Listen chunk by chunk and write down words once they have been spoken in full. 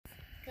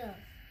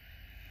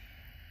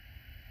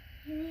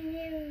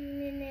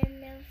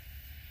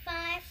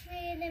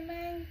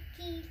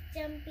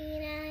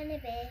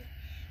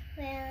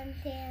One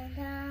tailed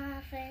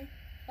off and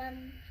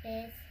bumped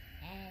his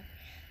head.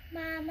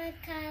 Mama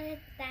caught a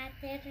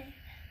doctor.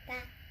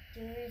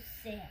 Doctor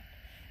said,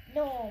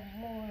 "No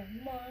more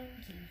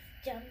monkeys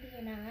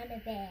jumping on the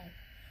bed."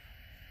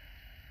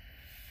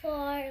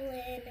 4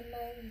 little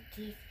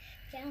monkeys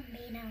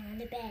jumping on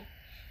the bed.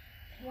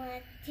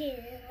 1, 2,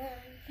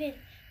 3,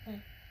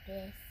 bumped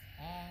his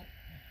head.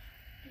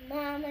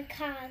 Mama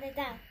called the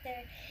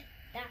doctor.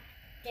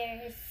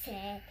 Doctor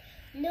said,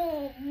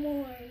 "No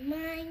more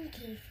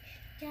monkeys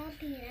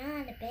jumping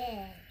on the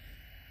bed."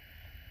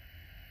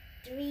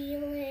 3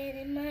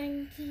 little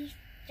monkeys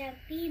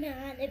jumping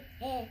on the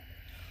bed.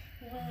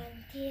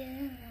 1,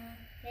 2,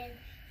 3,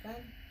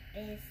 bumped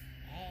his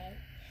head.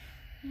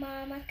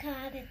 Mama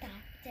called the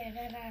doctor.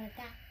 The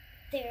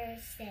doctor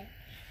said,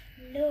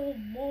 "No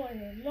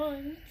more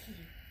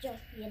monkeys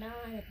jumping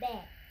on the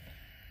bed."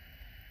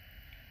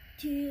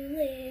 2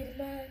 little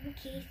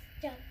monkeys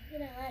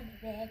jumping on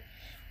the bed.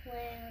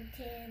 1,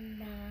 2,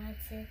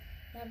 nods,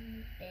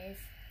 bumped his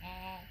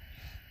head.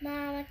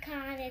 Mama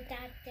called the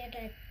doctor.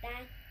 The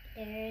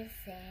doctor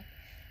said,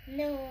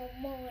 "No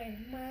more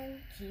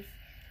monkeys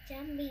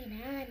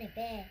jumping on the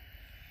bed."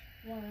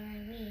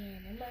 1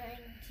 little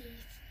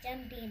monkeys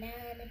jumping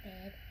on the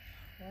bed.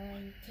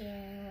 1, 2,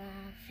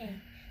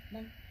 laughing,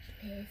 bumped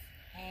his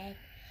head.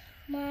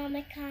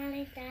 Mama called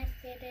the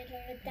doctor.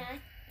 The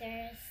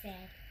doctor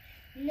said,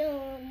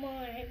 "No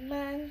more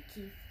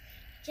monkeys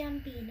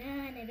jumping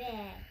on the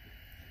bed."